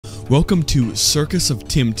Welcome to Circus of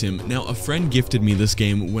Tim Tim. Now, a friend gifted me this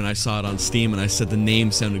game when I saw it on Steam, and I said the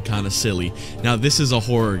name sounded kind of silly. Now, this is a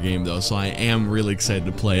horror game, though, so I am really excited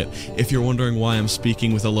to play it. If you're wondering why I'm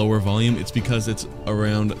speaking with a lower volume, it's because it's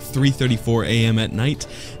around 3:34 a.m. at night,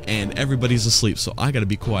 and everybody's asleep, so I gotta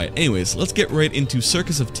be quiet. Anyways, let's get right into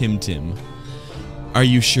Circus of Tim Tim. Are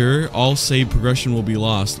you sure all save progression will be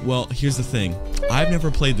lost? Well, here's the thing. I've never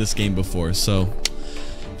played this game before, so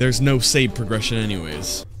there's no save progression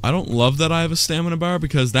anyways. I don't love that I have a stamina bar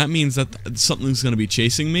because that means that something's gonna be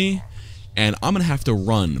chasing me, and I'm gonna have to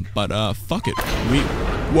run. But fuck it.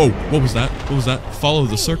 Whoa! What was that? What was that? Follow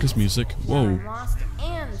the circus music. Whoa!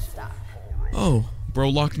 Oh, bro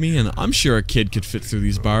locked me in. I'm sure a kid could fit through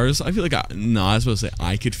these bars. I feel like I was supposed to say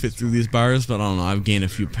I could fit through these bars, but I don't know. I've gained a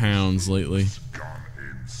few pounds lately.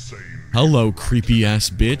 Hello, creepy ass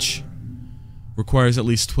bitch. Requires at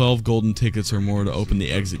least 12 golden tickets or more to open the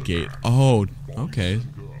exit gate. Oh, okay.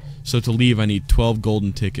 So to leave, I need 12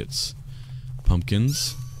 golden tickets.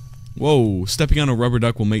 Pumpkins. Whoa, stepping on a rubber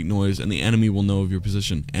duck will make noise and the enemy will know of your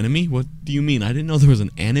position. Enemy? What do you mean? I didn't know there was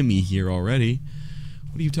an enemy here already.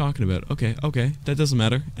 What are you talking about? Okay, that doesn't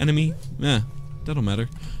matter. Enemy? Yeah, that don't matter.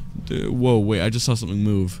 Whoa, wait, I just saw something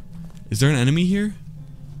move. Is there an enemy here?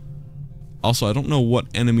 Also, I don't know what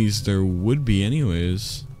enemies there would be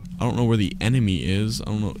anyways. I don't know where the enemy is. I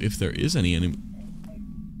don't know if there is any enemy.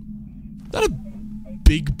 Is that a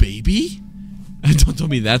big baby? Don't tell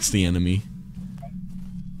me that's the enemy.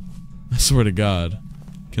 I swear to God.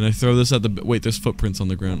 Can I throw this at the... Wait, there's footprints on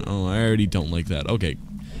the ground. Oh, I already don't like that. Okay.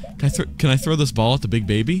 Can I throw this ball at the big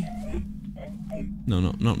baby?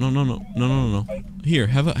 No. Here,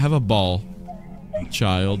 have a ball,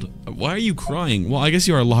 child. Why are you crying? Well, I guess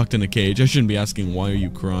you are locked in a cage. I shouldn't be asking why are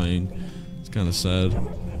you crying. It's kind of sad.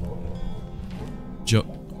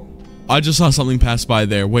 I just saw something pass by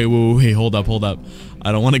there. Wait, hold up.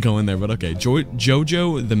 I don't want to go in there, but okay.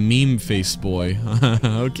 Jojo, the meme face boy.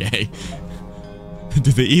 Okay.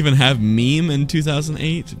 Did they even have meme in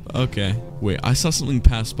 2008? Okay. Wait, I saw something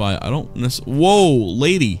pass by. I don't necessarily... Whoa,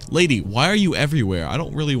 lady, why are you everywhere? I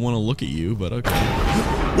don't really want to look at you, but okay.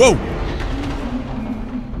 Whoa!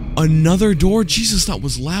 Another door? Jesus, that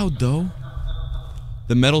was loud, though.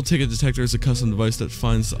 The metal ticket detector is a custom device that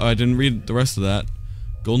finds... Oh, I didn't read the rest of that.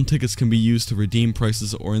 Golden tickets can be used to redeem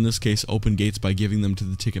prices, or in this case, open gates by giving them to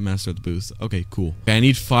the ticket master at the booth. Okay, cool. Okay, I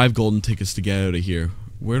need 5 golden tickets to get out of here.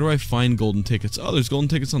 Where do I find golden tickets? Oh, there's golden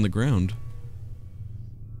tickets on the ground.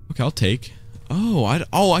 Okay, I'll take. Oh,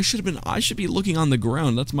 I should be looking on the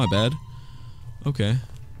ground. That's my bad. Okay.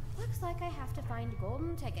 Looks like I have to find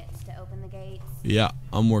golden tickets to open the gates. Yeah,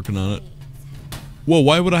 I'm working on it. Whoa,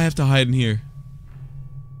 why would I have to hide in here?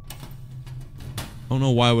 I don't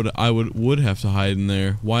know why I would have to hide in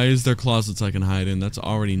there. Why is there closets I can hide in? That's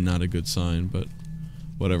already not a good sign, but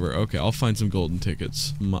whatever. Okay, I'll find some golden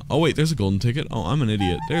tickets. Oh wait, there's a golden ticket. Oh, I'm an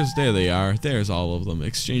idiot. There they are. There's all of them.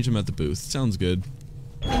 Exchange them at the booth. Sounds good.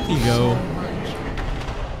 Here you go.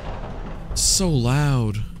 It's so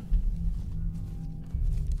loud.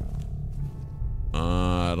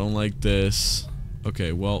 I don't like this.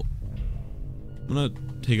 Okay, well, I'm gonna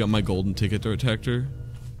take out my golden ticket detector.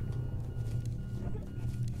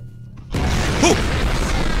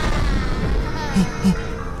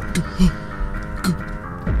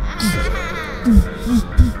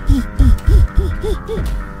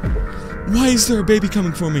 Why is there a baby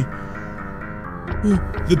coming for me? Oh,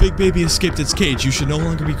 the big baby escaped its cage. You should no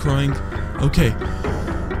longer be crying. Okay.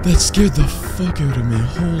 That scared the fuck out of me.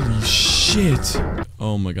 Holy shit.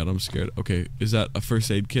 Oh my god, I'm scared. Okay, is that a first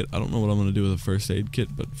aid kit? I don't know what I'm gonna do with a first aid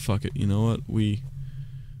kit, but fuck it. You know what? We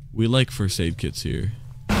like first aid kits here.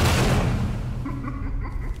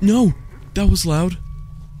 No! That was loud.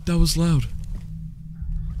 That was loud.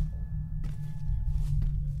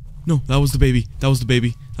 No, that was the baby. That was the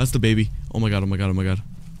baby. That's the baby. Oh my god, oh my god, oh my god.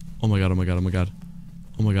 Oh my god, oh my god, oh my god.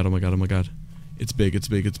 Oh my god, oh my god, oh my god. It's big, it's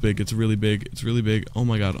big, it's big, it's really big, it's really big. Oh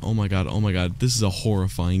my god, oh my god, oh my god. This is a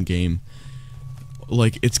horrifying game.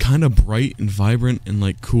 Like, it's kind of bright and vibrant and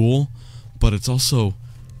like cool, but it's also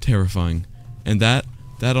terrifying. And that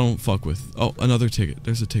I don't fuck with. Oh, another ticket.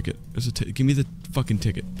 There's a ticket. There's a ticket. Give me the fucking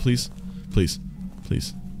ticket, please. Please.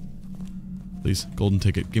 Please. Please. Golden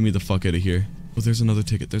ticket. Give me the fuck out of here. Oh, there's another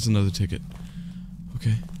ticket. There's another ticket.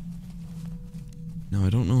 Okay. Now, I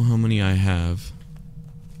don't know how many I have.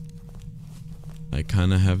 I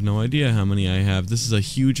kind of have no idea how many I have. This is a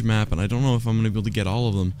huge map, and I don't know if I'm going to be able to get all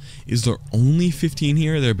of them. Is there only 15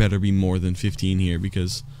 here? There better be more than 15 here,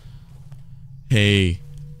 because... Hey.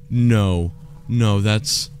 No. No,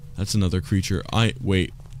 that's another creature.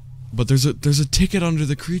 Wait. But there's a ticket under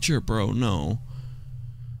the creature, bro. No.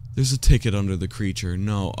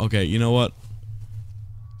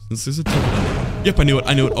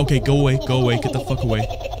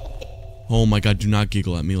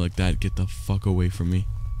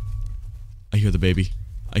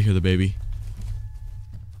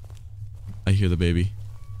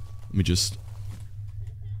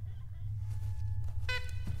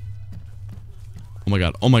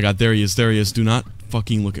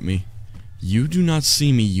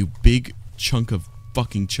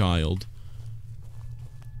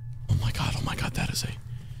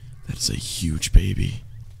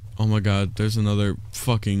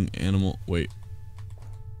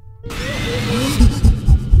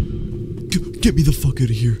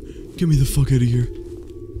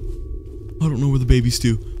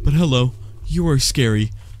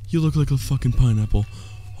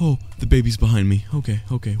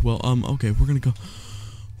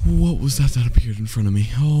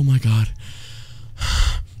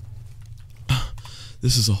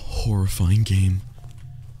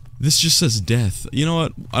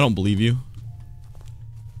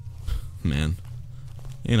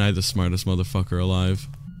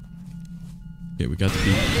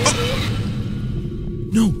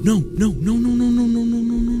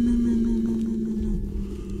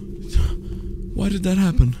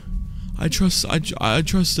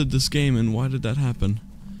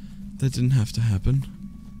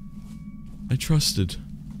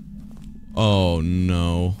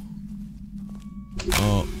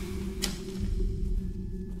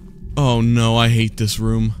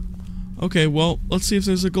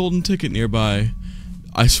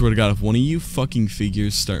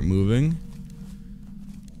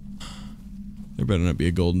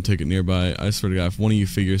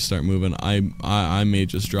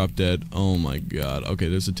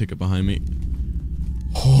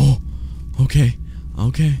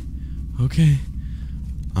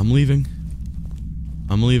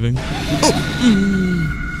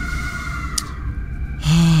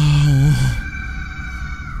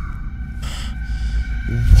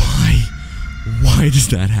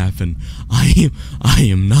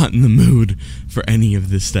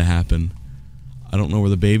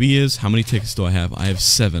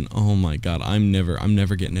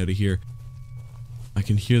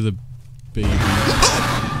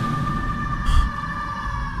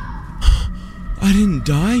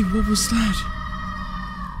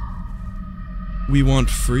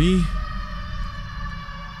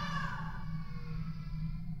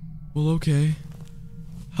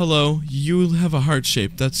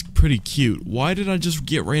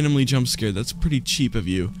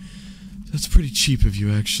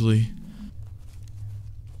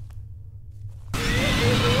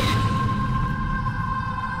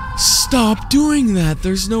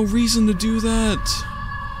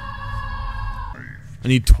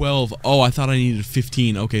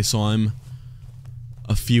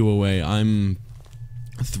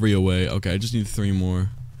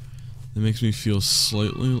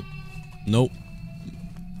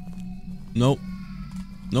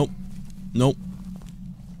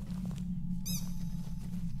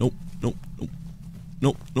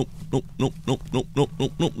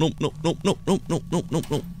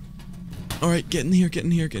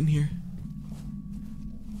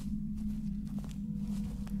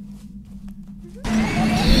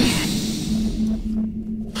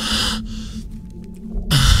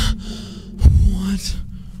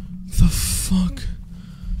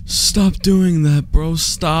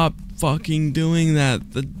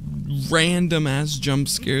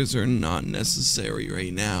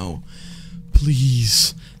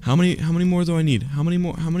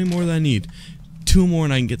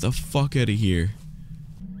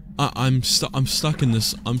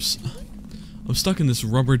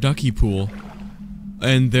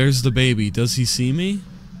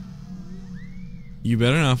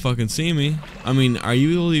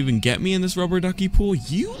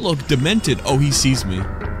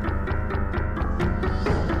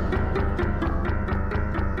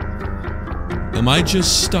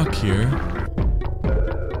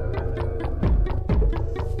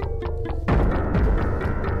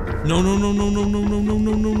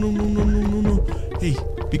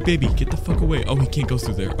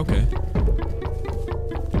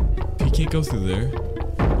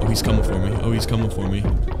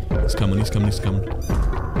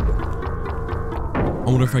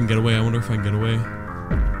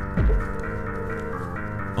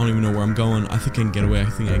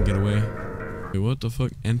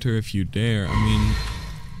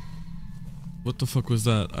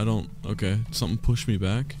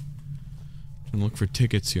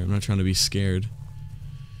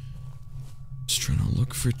 Just trying to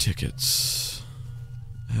look for tickets.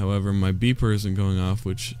 However, my beeper isn't going off,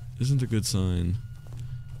 which isn't a good sign.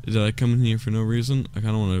 Did I come in here for no reason? I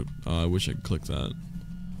kind of want to... I wish I could click that.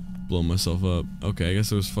 Blow myself up. Okay, I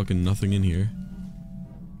guess there was fucking nothing in here.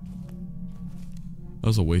 That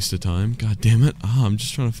was a waste of time. God damn it. Ah, I'm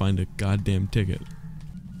just trying to find a goddamn ticket.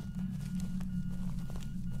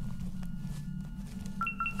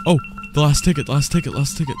 Oh! The last ticket, last ticket,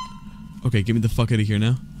 last ticket. Okay, get me the fuck out of here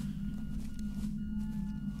now.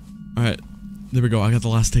 Alright. There we go. I got the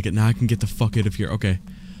last ticket. Now I can get the fuck out of here. Okay.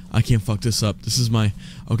 I can't fuck this up. This is my...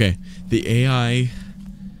 Okay. The AI...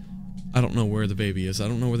 I don't know where the baby is. I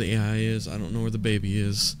don't know where the AI is. I don't know where the baby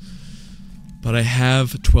is. But I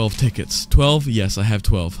have 12 tickets. 12? Yes, I have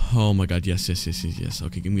 12. Oh my god. Yes, yes, yes, yes, yes.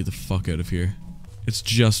 Okay, get me the fuck out of here. It's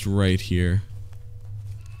just right here.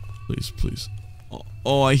 Please, please.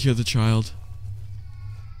 Oh, I hear the child.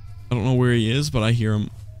 I don't know where he is, but I hear him.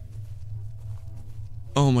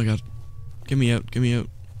 Oh my god. Get me out, get me out.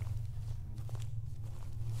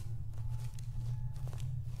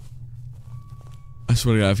 I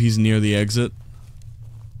swear to god, if he's near the exit.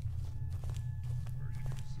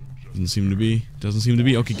 Doesn't seem to be. Doesn't seem to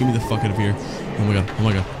be. Okay, get me the fuck out of here. Oh my god, oh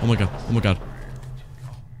my god, oh my god, oh my god.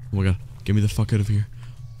 Oh my god, get me the fuck out of here.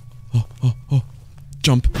 Oh, oh, oh.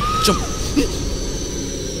 Jump, jump.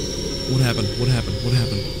 What happened? What happened? What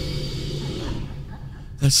happened?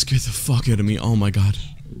 That scared the fuck out of me. Oh my god.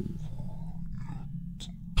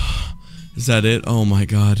 Is that it? Oh my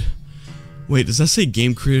god. Wait, does that say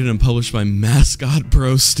game created and published by Mascot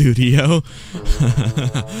Bro Studio?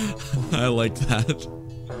 I like that.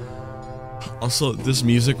 Also, this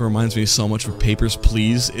music reminds me so much of Papers,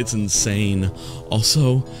 Please. It's insane.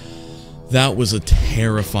 Also, that was a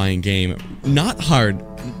terrifying game. Not hard.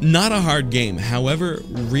 Not a hard game. However,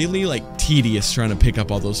 really, like, tedious trying to pick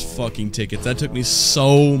up all those fucking tickets. That took me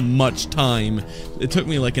so much time. It took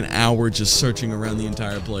me like an hour just searching around the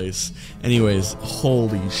entire place. Anyways,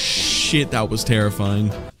 holy shit, that was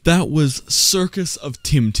terrifying. That was Circus of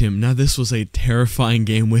Tim Tim. Now, this was a terrifying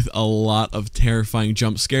game with a lot of terrifying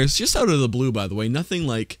jump scares. Just out of the blue, by the way. Nothing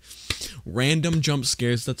like random jump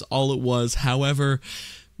scares. That's all it was. However...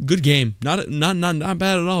 good game. Not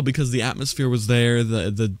bad at all because the atmosphere was there,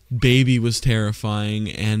 the baby was terrifying,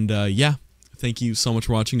 and yeah. Thank you so much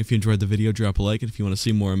for watching. If you enjoyed the video, drop a like, and if you want to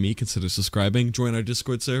see more of me, consider subscribing, join our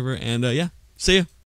Discord server, and yeah, see ya!